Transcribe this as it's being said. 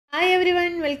Hi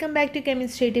everyone, welcome back to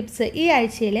Chemistry Tips. ഈ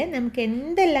ആഴ്ചയിൽ നമുക്ക്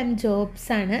എന്തെല്ലാം ജോബ്സ്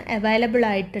ആണ് അവൈലബിൾ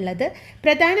ആയിട്ടുള്ളത്?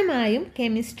 പ്രധാനമായും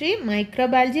chemistry,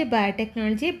 microbiology,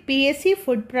 biotechnology, PSC,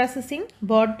 food processing,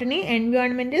 botany,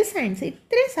 environmental science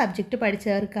ഇത്രയും സബ്ജക്റ്റ്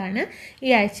പഠിച്ചവർക്കാണ് ഈ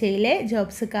ആഴ്ചയിലെ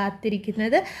ജോബ്സ്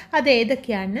കാത്തിരിക്കുന്നത്. അത്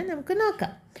ഏതൊക്കെയാണെന്ന് നമുക്ക്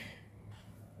നോക്കാം.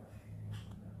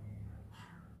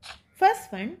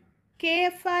 First one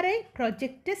KFRI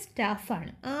project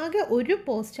സ്റ്റാഫാണ്. ആകെ ഒരു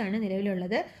പോസ്റ്റാണ്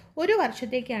നിലവിലുള്ളത്. ഒരു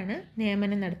വർഷത്തേക്കാണ്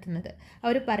നിയമനം നടത്തുന്നത്.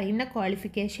 അവർ പറയുന്ന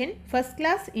qualification first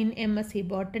class in MSc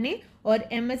botany or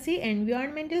MSc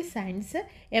environmental science,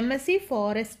 MSc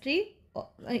forestry,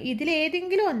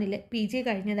 ഇതിലേതെങ്കിലും ഒന്നിൽ PG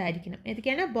കഴിഞ്ഞതായിരിക്കണം.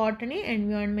 ഏതൊക്കെയാണ്? Botany,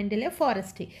 environmental,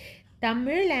 forestry.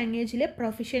 തമിഴ് ലാംഗ്വേജിൽ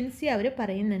പ്രൊഫിഷ്യൻസി അവർ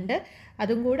പറയുന്നുണ്ട്,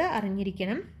 അതും കൂടെ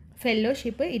അറിഞ്ഞിരിക്കണം.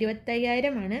 ഫെല്ലോഷിപ്പ്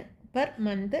 25,000 പെർ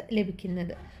മന്ത്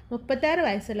ലഭിക്കുന്നത്. 36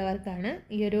 വയസ്സുള്ളവർക്കാണ്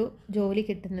ഈ ഒരു ജോലി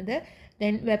കിട്ടുന്നത്.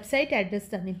 ദെൻ വെബ്സൈറ്റ് അഡ്രസ്സ്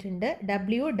തന്നിട്ടുണ്ട്,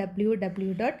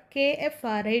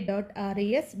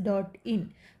 www.kfri.res.in.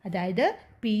 അതായത്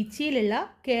പീച്ചിയിലുള്ള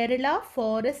കേരള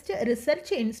ഫോറസ്റ്റ്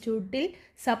റിസർച്ച് ഇൻസ്റ്റിറ്റ്യൂട്ടിൽ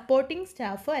സപ്പോർട്ടിംഗ്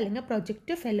സ്റ്റാഫ് അല്ലെങ്കിൽ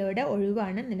പ്രൊജക്റ്റ് ഫെലോയുടെ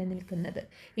ഒഴിവാണ് നിലനിൽക്കുന്നത്.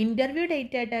 ഇൻ്റർവ്യൂ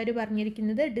ഡേറ്റ് ആയിട്ട് അവർ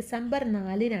പറഞ്ഞിരിക്കുന്നത് ഡിസംബർ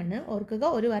 4-നാണ്. ഓർക്കുക,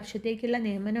 ഒരു വർഷത്തേക്കുള്ള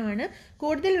നിയമനമാണ്.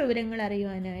 കൂടുതൽ വിവരങ്ങൾ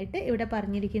അറിയുവാനായിട്ട് ഇവിടെ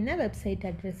പറഞ്ഞിരിക്കുന്ന വെബ്സൈറ്റ്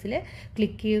അഡ്രസ്സിൽ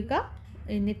ക്ലിക്ക് ചെയ്യുക.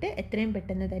 എന്നിട്ട് എത്രയും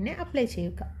പെട്ടെന്ന് തന്നെ അപ്ലൈ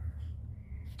ചെയ്യുക.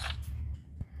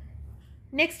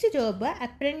 Next job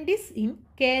apprentice in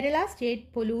Kerala state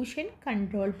pollution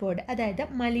control board, അതായത്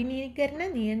മലിനീകരണ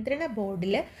നിയന്ത്രണ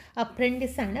ബോർഡിൽ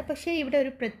അപ്രൻറ്റിസാണ്. പക്ഷേ ഇവിടെ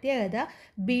ഒരു പ്രത്യേകത,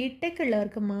 BTech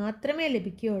ഉള്ളവർക്ക് മാത്രമേ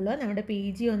ലഭിക്കുകയുള്ളൂ. നമ്മുടെ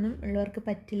PG ഒന്നും ഉള്ളവർക്ക്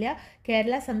പറ്റില്ല.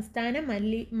 കേരള സംസ്ഥാന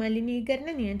മലിനീകരണ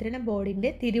നിയന്ത്രണ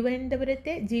ബോർഡിൻ്റെ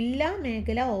തിരുവനന്തപുരത്തെ ജില്ലാ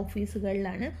മേഖലാ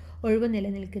ഓഫീസുകളിലാണ് ഒഴിവ്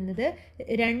നിലനിൽക്കുന്നത്.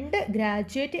 2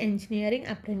 ഗ്രാജുവേറ്റ് എഞ്ചിനീയറിംഗ്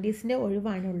അപ്രൻറ്റീസിൻ്റെ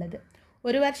ഒഴിവാണുള്ളത്.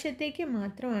 ഒരു വർഷത്തേക്ക്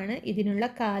മാത്രമാണ് ഇതിനുള്ള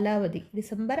കാലാവധി.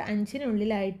 ഡിസംബർ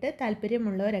 5-നുള്ളിലായിട്ട്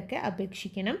താല്പര്യമുള്ളവരൊക്കെ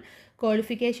അപേക്ഷിക്കണം.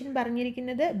 ക്വാളിഫിക്കേഷൻ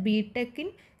പറഞ്ഞിരിക്കുന്നത് BTech in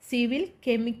civil,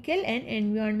 chemical and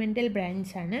environmental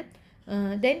ബ്രാഞ്ചാണ്.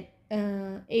 Then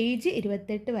age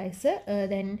 28 വയസ്സ്.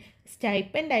 ദെൻ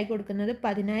സ്റ്റൈപ്പൻഡ് ആയി കൊടുക്കുന്നത്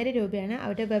 10,000 രൂപയാണ്.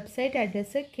 അവരുടെ വെബ്സൈറ്റ്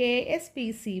അഡ്രസ്സ്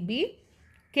KSPCB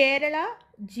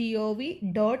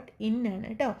Kerala.gov.in ആണ്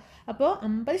കേട്ടോ. അപ്പോൾ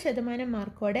 50%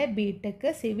 മാർക്കോടെ BTech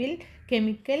civil,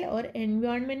 chemical or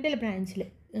environmental ബ്രാഞ്ചിൽ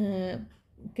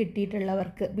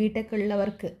കിട്ടിയിട്ടുള്ളവർക്ക്, BTech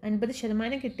ഉള്ളവർക്ക്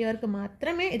 50% കിട്ടിയവർക്ക്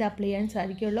മാത്രമേ ഇത് അപ്ലൈ ചെയ്യാൻ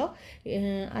സാധിക്കുള്ളൂ.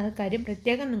 ആ കാര്യം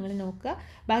പ്രത്യേകം നിങ്ങൾ നോക്കുക.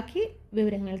 ബാക്കി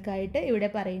വിവരങ്ങൾക്കായിട്ട് ഇവിടെ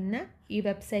പറയുന്ന ഈ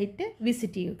വെബ്സൈറ്റ്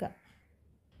വിസിറ്റ് ചെയ്യുക.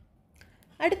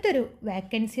 അടുത്തൊരു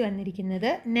വാക്കൻസി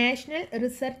വന്നിരിക്കുന്നത് national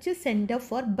research centre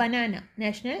for banana,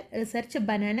 national research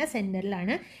banana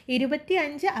സെൻറ്ററിലാണ്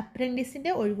 25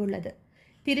 അപ്രൻറ്റീസിൻ്റെ ഒഴിവുള്ളത്.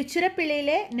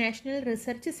 തിരുച്ചിറപ്പള്ളിയിലെ national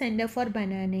research centre for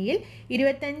ബനാനയിൽ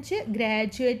 25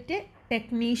 graduate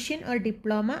technician or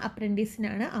diploma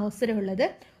അപ്രൻറ്റീസിനാണ് അവസരമുള്ളത്.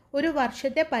 ഒരു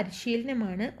വർഷത്തെ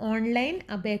പരിശീലനമാണ്. ഓൺലൈൻ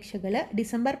അപേക്ഷകൾ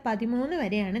ഡിസംബർ 13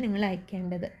 വരെയാണ് നിങ്ങൾ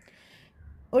അയക്കേണ്ടത്.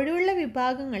 ഒഴിവുള്ള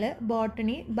വിഭാഗങ്ങൾ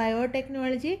botany,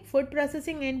 biotechnology, food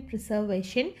processing and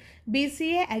preservation,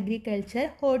 BCA agriculture,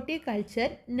 horticulture,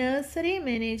 nursery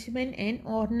management and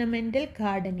ornamental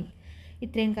gardening.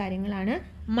 ഇത്രയും കാര്യങ്ങളാണ്.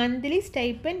 മന്ത്ലി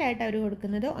സ്റ്റൈപ്പൻഡ് ആയിട്ട് അവർ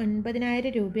കൊടുക്കുന്നത് 9,000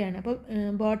 രൂപയാണ്. അപ്പോൾ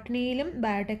ബോട്ടണിയിലും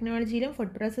ബയോടെക്നോളജിയിലും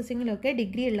ഫുഡ് പ്രോസസ്സിങ്ങിലും ഒക്കെ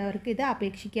ഡിഗ്രി ഉള്ളവർക്ക് ഇത്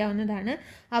അപേക്ഷിക്കാവുന്നതാണ്.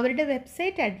 അവരുടെ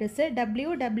വെബ്സൈറ്റ് അഡ്രസ്സ്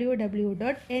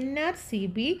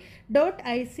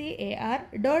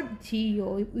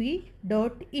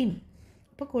www.nrcbar.icar.gov.in.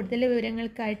 അപ്പോൾ കൂടുതൽ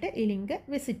വിവരങ്ങൾക്കായിട്ട് ഈ ലിങ്ക്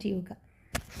വിസിറ്റ് ചെയ്യുക.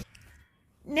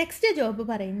 നെക്സ്റ്റ് ജോബ്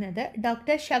പറയുന്നത്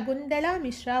ഡോക്ടർ ശകുന്തള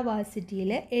മിശ്ര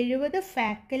വാഴ്സിറ്റിയിൽ 70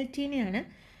 ഫാക്കൽറ്റീനെയാണ്.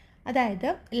 അതായത്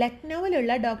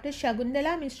ലക്നൌവിലുള്ള doctor Shakuntala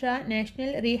Mishra national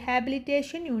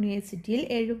rehabilitation യൂണിവേഴ്സിറ്റിയിൽ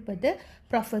 70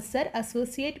 professor,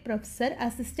 associate professor,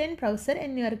 assistant professor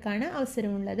എന്നിവർക്കാണ്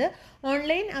അവസരമുള്ളത്.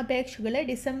 ഓൺലൈൻ അപേക്ഷകൾ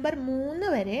ഡിസംബർ 3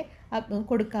 വരെ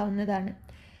കൊടുക്കാവുന്നതാണ്.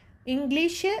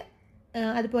 ഇംഗ്ലീഷ്,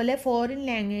 അതുപോലെ foreign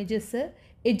languages,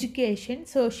 education,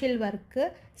 social work,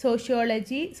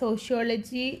 sociology,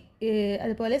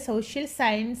 അതുപോലെ social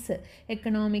science,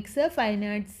 economics, fine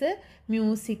arts,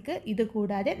 music, ഇത്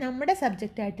കൂടാതെ നമ്മുടെ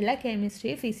സബ്ജക്റ്റായിട്ടുള്ള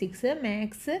chemistry, physics,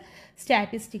 maths,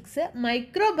 statistics,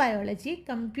 microbiology,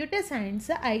 computer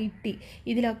science, IT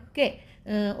ഇതിലൊക്കെ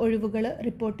ഒഴിവുകൾ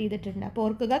റിപ്പോർട്ട് ചെയ്തിട്ടുണ്ട്. അപ്പോൾ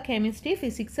ഓർക്കുക, കെമിസ്ട്രി,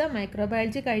 ഫിസിക്സ്,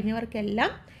 മൈക്രോബയോളജി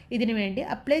കഴിഞ്ഞവർക്കെല്ലാം ഇതിനു വേണ്ടി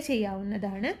അപ്ലൈ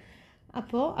ചെയ്യാവുന്നതാണ്.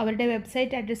 അപ്പോൾ അവരുടെ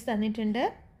വെബ്സൈറ്റ് അഡ്രസ്സ് തന്നിട്ടുണ്ട്,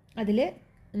 അതിൽ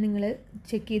നിങ്ങൾ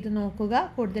ചെക്ക് ചെയ്ത് നോക്കുക.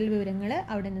 കൂടുതൽ വിവരങ്ങൾ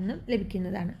അവിടെ നിന്നും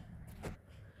ലഭിക്കുന്നതാണ്.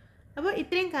 അപ്പോൾ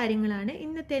ഇത്രയും കാര്യങ്ങളാണ്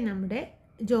ഇന്നത്തെ നമ്മുടെ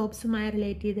ജോബ്സുമായി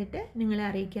റിലേറ്റ് ചെയ്തിട്ട് നിങ്ങളെ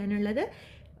അറിയിക്കാനുള്ളത്.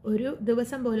 ഒരു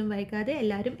ദിവസം പോലും വൈകാതെ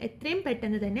എല്ലാവരും എത്രയും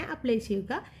പെട്ടെന്ന് തന്നെ അപ്ലൈ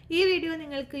ചെയ്യുക. ഈ വീഡിയോ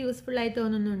നിങ്ങൾക്ക് യൂസ്ഫുള്ളായി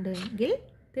തോന്നുന്നുണ്ടെങ്കിൽ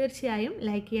തീർച്ചയായും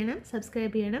ലൈക്ക് ചെയ്യണം,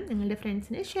 സബ്സ്ക്രൈബ് ചെയ്യണം, നിങ്ങളുടെ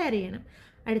ഫ്രണ്ട്സിന് ഷെയർ ചെയ്യണം.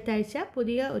 അടുത്ത ആഴ്ച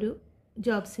പുതിയ ഒരു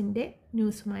ജോബ്സിൻ്റെ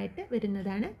ന്യൂസുമായിട്ട്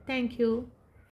വരുന്നതാണ്. താങ്ക്